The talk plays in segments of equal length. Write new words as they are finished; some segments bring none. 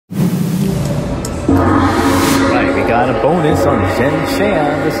got a bonus on ZHEN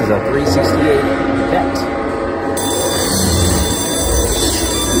CHAN. This is a 368 bet.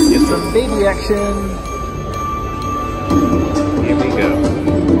 Get some baby action. Here we go.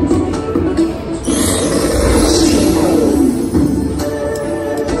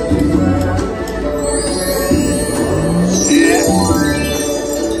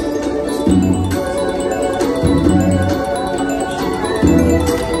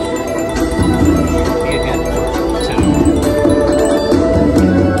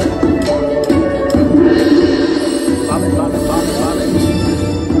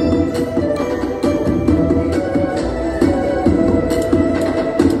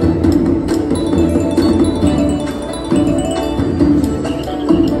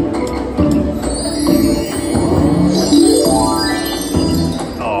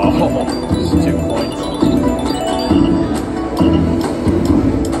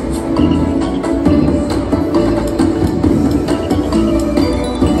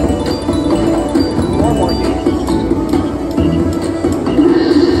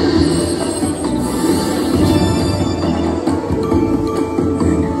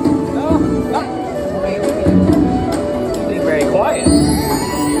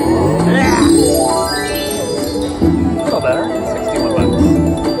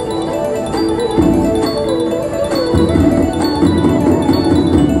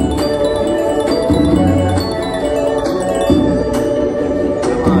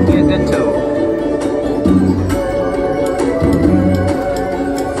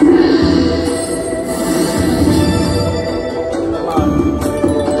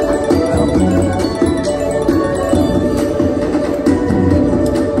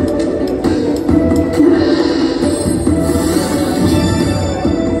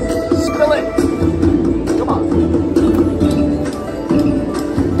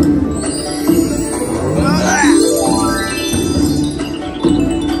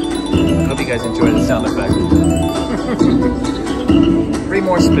 Three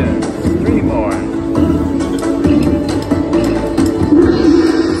more spins. Three more.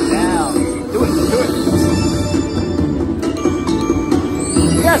 Down. Do it. Do it.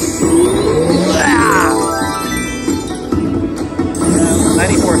 Yes! Ah!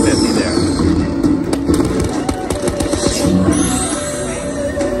 94.50 there.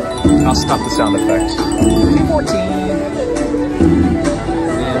 I'll stop the sound effects. 214.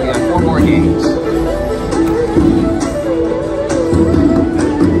 And we got 4 more games.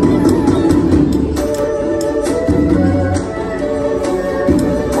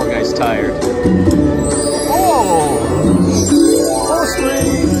 Tired. Oh! Full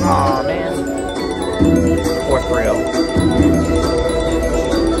string! Aw, man. Fourth reel.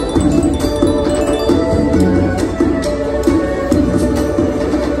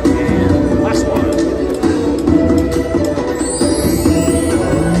 And last one.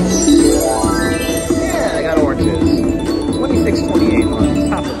 Yeah, I got oranges. 26.28 on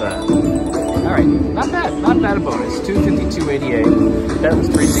top of that. Alright, not bad. Not bad a bonus. 252.88. That was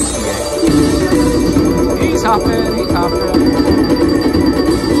 368. He's hopping, he's hopping.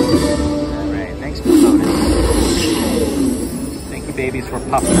 Alright, thanks for the bonus. Thank you, babies, for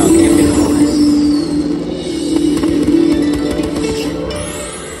popping out and giving me the bonus.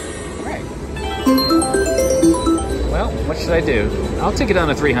 Alright. Well, what should I do? I'll take it down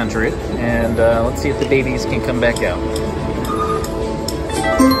to 300, and let's see if the babies can come back out.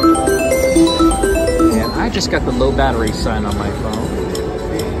 And I just got the low battery sign on my phone.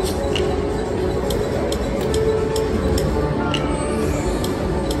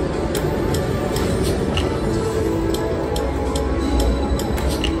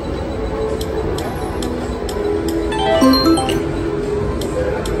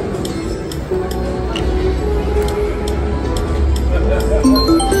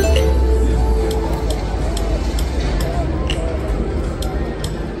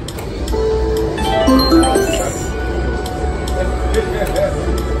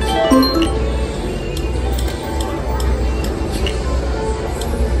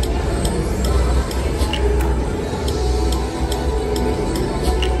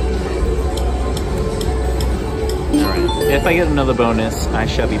 If I get another bonus, I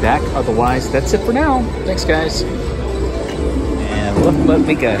shall be back. Otherwise, that's it for now. Thanks, guys. And look what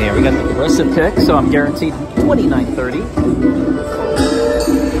we got here. We got the progressive pick, so I'm guaranteed 29.30.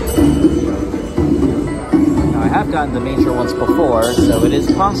 Now, I have gotten the major ones before, so it is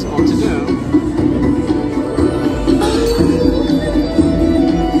possible to do.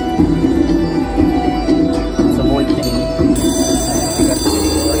 Let's avoid paying. We got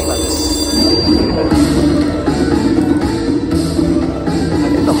 30 bucks.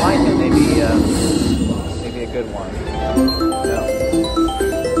 The line may be a good good one. No.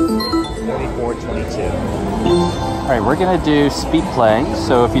 34.22. Alright, we're going to do speed play,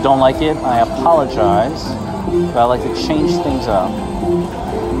 so if you don't like it, I apologize, but I like to change things up.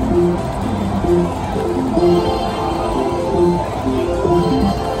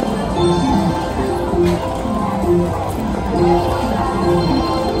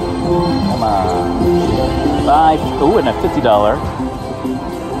 Come on. 5. Ooh, and a $50.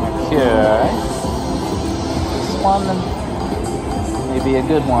 Okay. This one may be a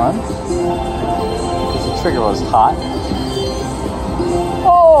good one. Because the trigger was hot.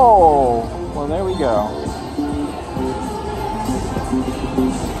 Oh! Well, there we go.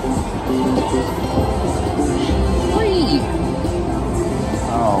 Free!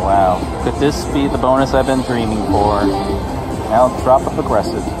 Oh, wow. Could this be the bonus I've been dreaming for? Now drop up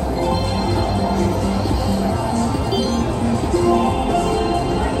aggressive.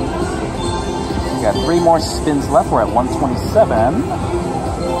 We got 3 more spins left. We're at 127.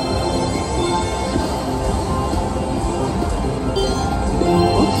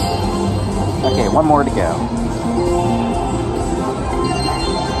 Oops. Okay, 1 more to go.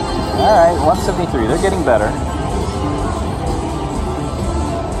 Alright, 173. They're getting better.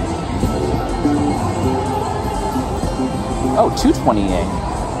 Oh, 228.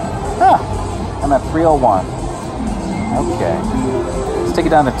 Huh. I'm at 301. Okay. Let's take it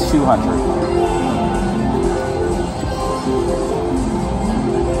down to 200.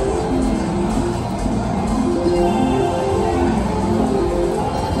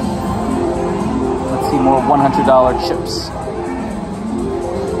 Let's see more $100 chips.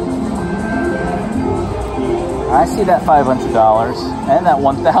 I see that $500 and that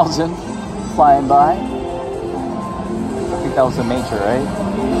 1,000 flying by. That was a major, right?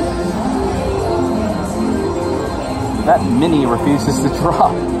 That mini refuses to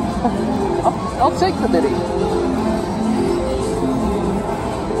drop. I'll take the mini.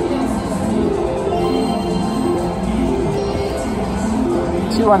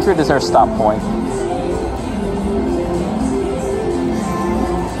 $200 is our stop point.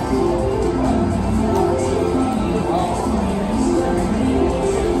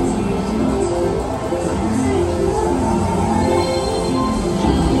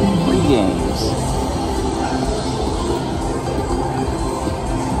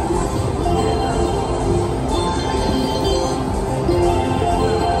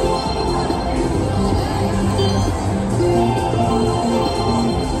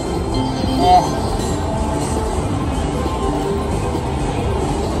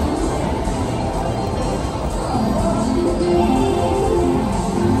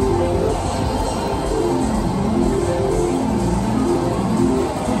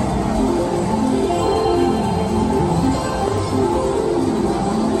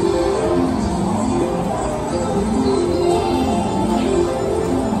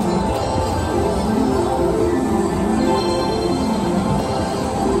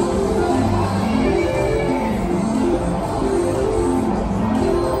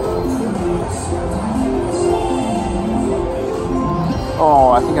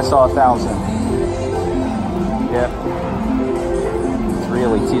 Oh, I think I saw 1,000. Yep. It's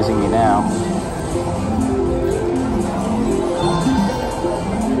really teasing me now.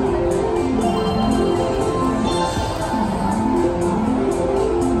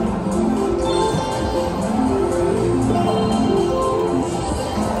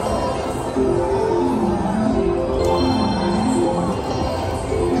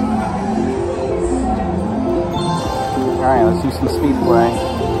 Alright, let's do some speed play.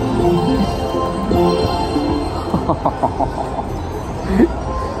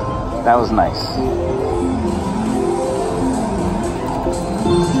 That was nice.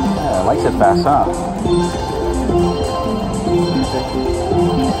 Yeah, lights it fast, huh?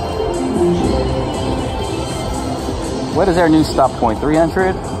 What is our new stop point?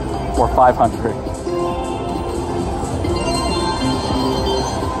 300 or 500?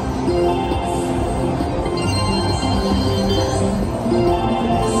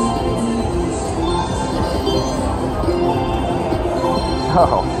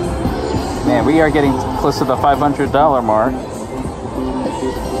 Oh, man, we are getting close to the $500 mark.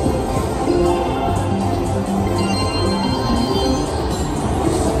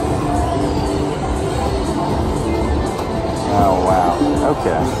 Oh, wow.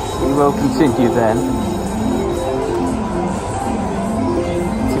 Okay. We will continue then.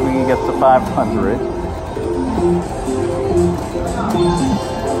 See if we can get to 500.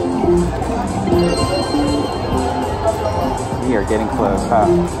 We are getting close, huh?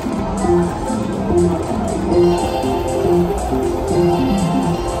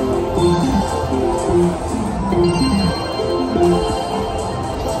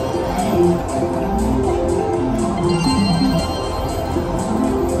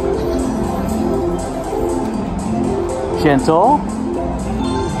 gentle.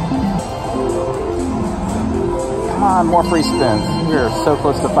 Come on, more free spins. We're so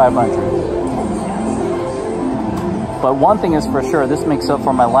close to 500. But one thing is for sure, this makes up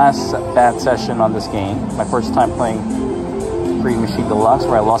for my last bad session on this game. My first time playing Green Machine Deluxe,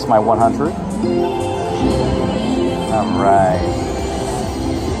 where I lost my 100. Alright.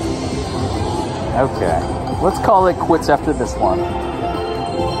 Okay. Let's call it quits after this one.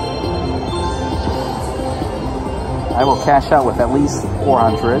 I will cash out with at least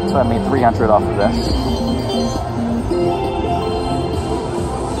 400, so I made 300 off of this.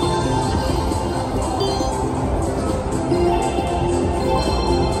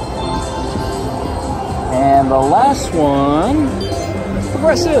 And the last one,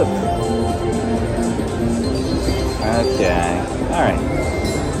 progressive. Okay, all right.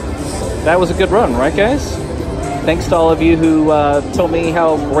 That was a good run, right, guys? Thanks to all of you who told me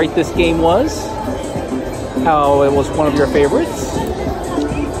how great this game was, how it was one of your favorites.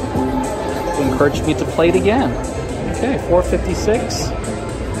 Encouraged me to play it again. Okay, 456.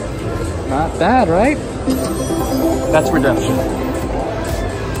 Not bad, right? That's redemption.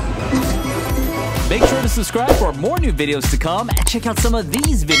 Make sure to subscribe for more new videos to come, and check out some of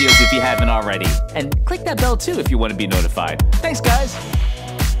these videos if you haven't already. And click that bell too if you want to be notified. Thanks, guys.